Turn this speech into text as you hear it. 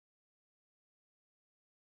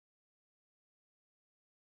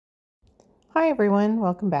Hi everyone,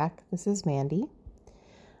 welcome back. This is Mandy.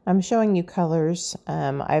 I'm showing you colors.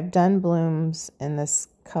 I've done blooms in this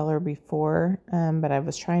color before, but I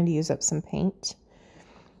was trying to use up some paint.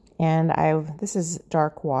 And this is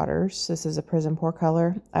Dark Waters. This is a Prizm pour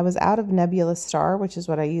color. I was out of Nebula Star, which is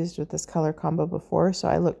what I used with this color combo before, so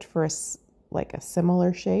I looked for a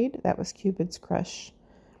similar shade. That was Cupid's Crush.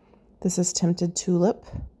 This is Tinted Tulip.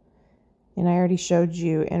 And I already showed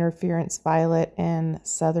you Interference Violet and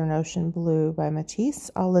Southern Ocean Blue by Matisse.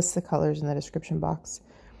 I'll list the colors in the description box.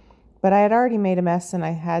 But I had already made a mess and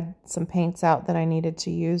I had some paints out that I needed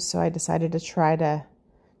to use, so I decided to try to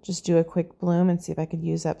just do a quick bloom and see if I could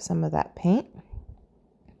use up some of that paint.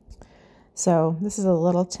 So this is a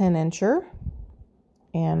little 10-incher,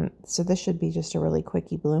 and so this should be just a really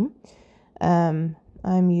quickie bloom. I'm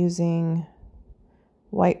using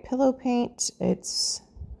white pillow paint. It's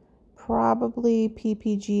probably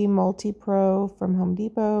PPG Multi-Pro from Home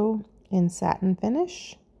Depot in satin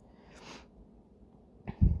finish.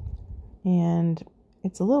 And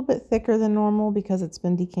it's a little bit thicker than normal because it's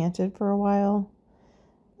been decanted for a while.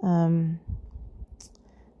 So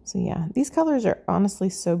yeah, these colors are honestly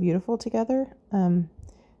so beautiful together.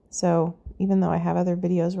 So even though I have other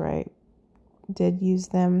videos where I did use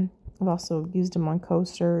them, I've also used them on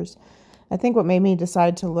coasters. I think what made me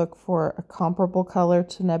decide to look for a comparable color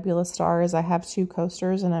to Nebula Star is I have 2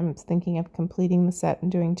 coasters and I'm thinking of completing the set and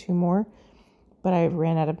doing 2 more. But I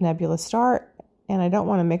ran out of Nebula Star and I don't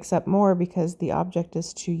want to mix up more because the object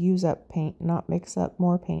is to use up paint, not mix up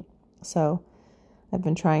more paint. So I've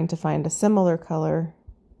been trying to find a similar color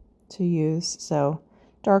to use. So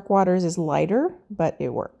Dark Waters is lighter, but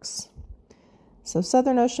it works. So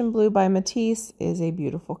Southern Ocean Blue by Matisse is a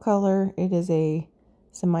beautiful color. It is a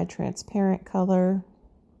semi-transparent color.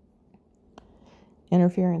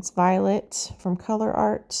 Interference Violet from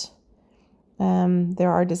Colourarte.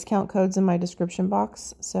 There are discount codes in my description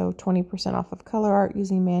box, so 20% off of Colourarte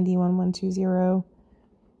using Mandy1120.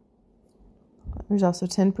 There's also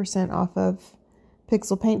 10% off of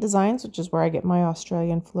Pixel Paint Designs, which is where I get my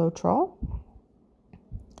Australian Floetrol,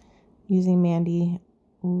 using Mandy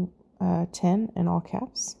 10 in all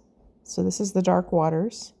caps. So this is the Dark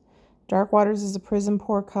Waters. Dark Waters is a Prizm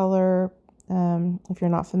pour color. If you're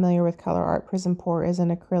not familiar with Colourarte, Prizm pour is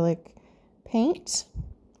an acrylic paint.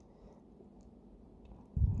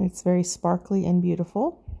 It's very sparkly and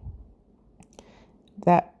beautiful.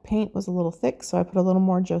 That paint was a little thick, so I put a little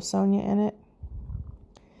more Sonja in it.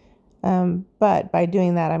 But by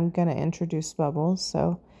doing that, I'm going to introduce bubbles.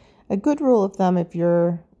 So a good rule of thumb, if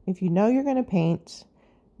you know you're going to paint,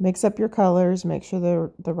 mix up your colors, make sure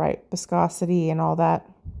they're the right viscosity and all that,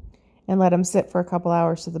 and let them sit for a couple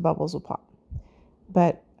hours so the bubbles will pop.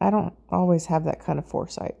 But I don't always have that kind of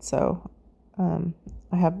foresight, so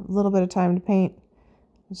I have a little bit of time to paint. I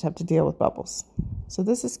just have to deal with bubbles. So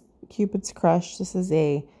this is Cupid's Crush. This is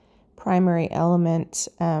a primary element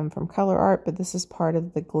from Colourarte, but this is part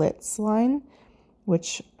of the Glitz line,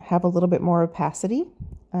 which have a little bit more opacity.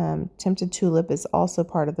 Tinted Tulip is also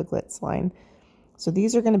part of the Glitz line. So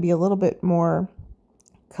these are going to be a little bit more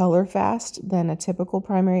color fast than a typical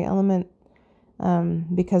primary element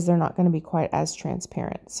because they're not going to be quite as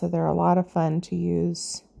transparent. So they're a lot of fun to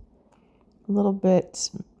use. A little bit,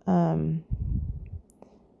 I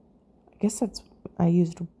guess I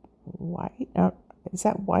used white. Is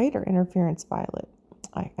that white or Interference Violet?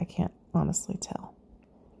 I can't honestly tell.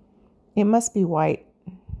 It must be white.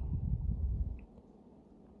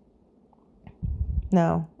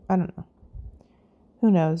 No, I don't know.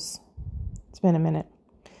 Who knows? It's been a minute.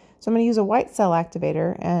 So I'm going to use a white Cell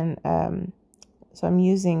Activator, and so I'm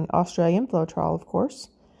using Australian Floetrol, of course,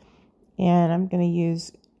 and I'm going to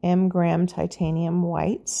use M-gram titanium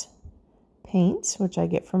white paint, which I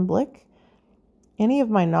get from Blick. Any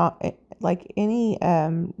of my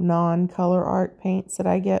non-Colourarte paints that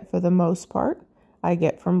I get, for the most part, I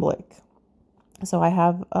get from Blick. So I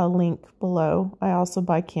have a link below. I also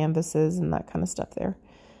buy canvases and that kind of stuff there.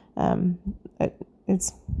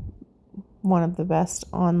 It's one of the best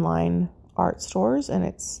online art stores, and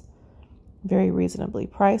it's very reasonably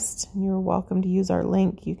priced. You're welcome to use our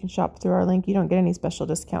link. You can shop through our link. You don't get any special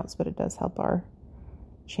discounts, but it does help our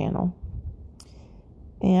channel.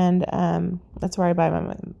 And that's where I buy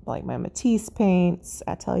my Matisse paints,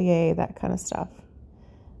 Atelier, that kind of stuff.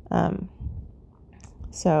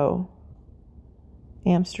 So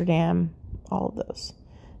Amsterdam, all of those.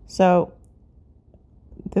 So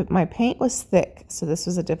my paint was thick, so this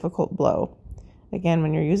was a difficult blow. Again,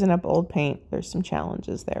 when you're using up old paint, there's some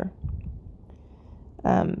challenges there.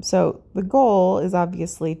 So the goal is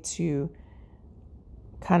obviously to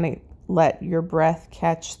kind of let your breath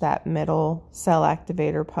catch that middle Cell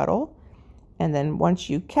Activator puddle And then once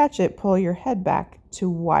you catch it, pull your head back to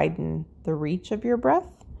widen the reach of your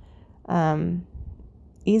breath.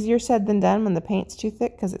 Easier said than done when the paint's too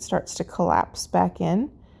thick because it starts to collapse back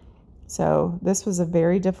in. So this was a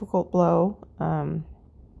very difficult blow.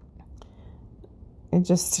 It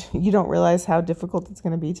just, you don't realize how difficult it's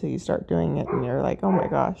going to be till you start doing it and you're like, oh my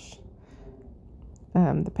gosh.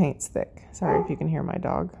 The paint's thick. Sorry if you can hear my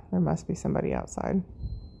dog. There must be somebody outside.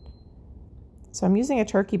 So I'm using a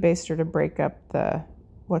turkey baster to break up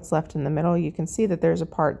what's left in the middle. You can see that there's a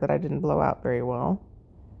part that I didn't blow out very well.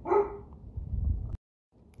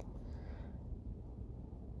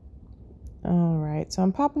 All right, so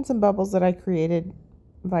I'm popping some bubbles that I created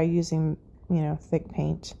by using, thick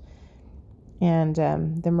paint. And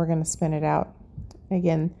then we're going to spin it out.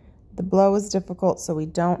 Again, the blow is difficult, so we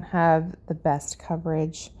don't have the best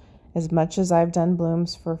coverage. As much as I've done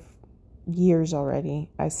blooms for years already,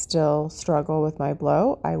 I still struggle with my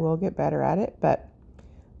blow. I will get better at it, but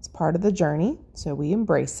it's part of the journey, so we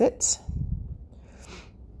embrace it.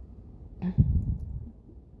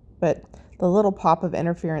 But the little pop of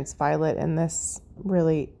interference violet in this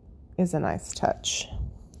really is a nice touch.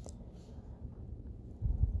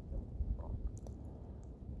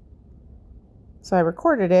 So I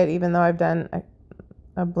recorded it even though I've done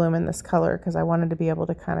a bloom in this color because I wanted to be able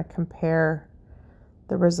to kind of compare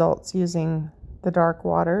the results using the dark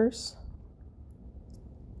waters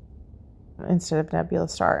instead of Nebula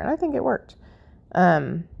Star, and I think it worked.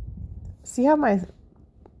 See how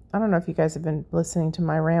I don't know if you guys have been listening to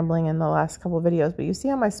my rambling in the last couple of videos, but you see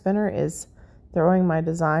how my spinner is throwing my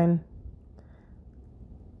design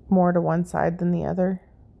more to one side than the other?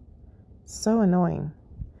 So annoying.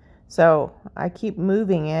 So I keep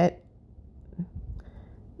moving it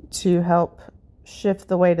to help shift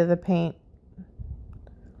the weight of the paint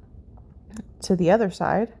to the other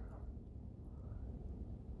side.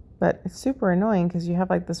 But it's super annoying because you have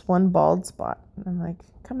like this one bald spot. I'm like,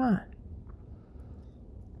 come on.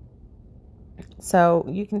 So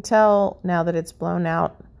you can tell now that it's blown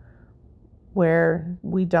out where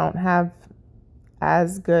we don't have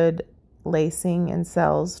as good lacing and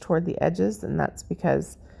cells toward the edges, and that's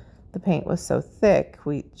because the paint was so thick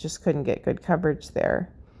we just couldn't get good coverage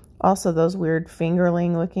there. Also, those weird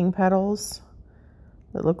fingerling looking petals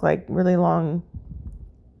that look like really long,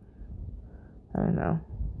 I don't know,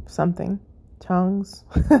 something, tongues,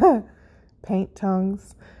 paint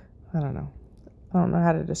tongues, I don't know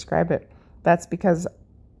how to describe it. That's because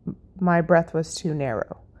my breath was too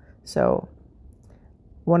narrow. So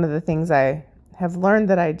one of the things I have learned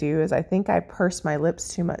that I do is I think I purse my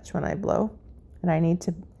lips too much when I blow, and I need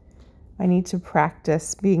to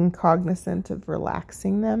practice being cognizant of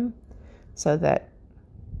relaxing them so that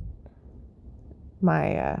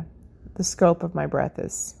the scope of my breath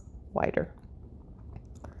is wider.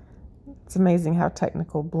 It's amazing how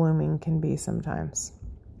technical blooming can be sometimes.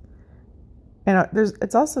 And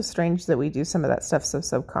it's also strange that we do some of that stuff so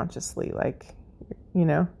subconsciously, like,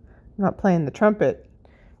 I'm not playing the trumpet.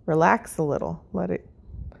 Relax a little.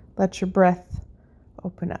 Let your breath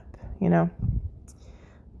open up,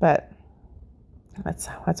 But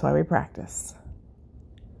that's why we practice.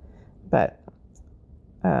 But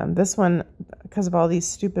this one, because of all these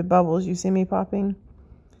stupid bubbles you see me popping,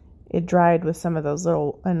 it dried with some of those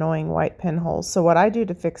little annoying white pinholes. So what I do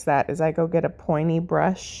to fix that is I go get a pointy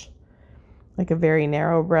brush, like a very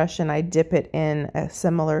narrow brush, and I dip it in a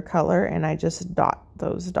similar color and I just dot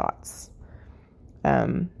those dots.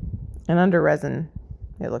 And under resin,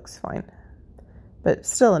 it looks fine. But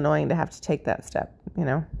still annoying to have to take that step,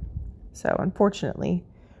 So unfortunately,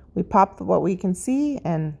 we pop what we can see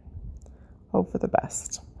and hope for the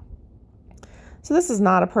best. So this is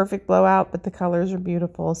not a perfect blowout, but the colors are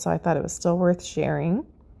beautiful, so I thought it was still worth sharing.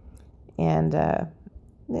 And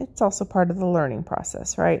it's also part of the learning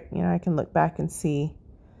process, right? I can look back and see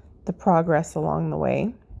the progress along the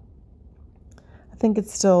way. I think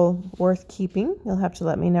it's still worth keeping. You'll have to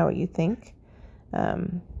let me know what you think.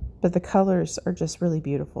 But the colors are just really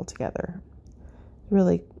beautiful together.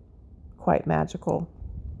 Really quite magical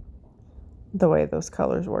the way those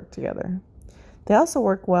colors work together. They also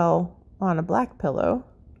work well on a black pillow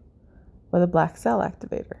with a black cell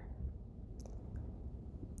activator.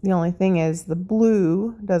 The only thing is the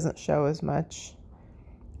blue doesn't show as much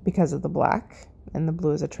because of the black, and the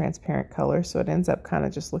blue is a transparent color, so it ends up kind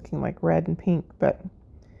of just looking like red and pink. But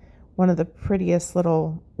one of the prettiest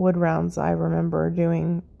little wood rounds I remember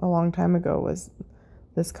doing a long time ago was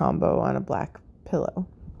this combo on a black pillow,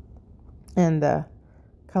 and the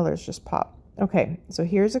colors just pop. Okay, so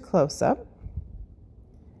here's a close-up.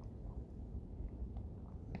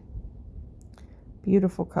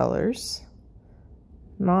 Beautiful colors.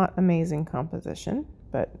 Not amazing composition,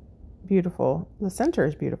 but beautiful. The center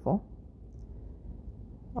is beautiful.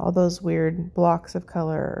 All those weird blocks of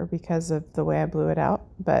color are because of the way I blew it out,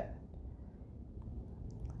 but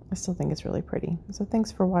I still think it's really pretty. So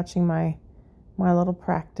thanks for watching my little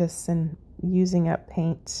practice and using up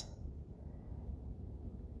paint.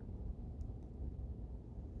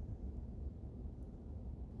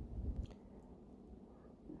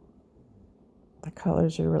 The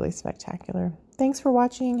colors are really spectacular. Thanks for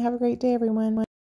watching. Have a great day, everyone.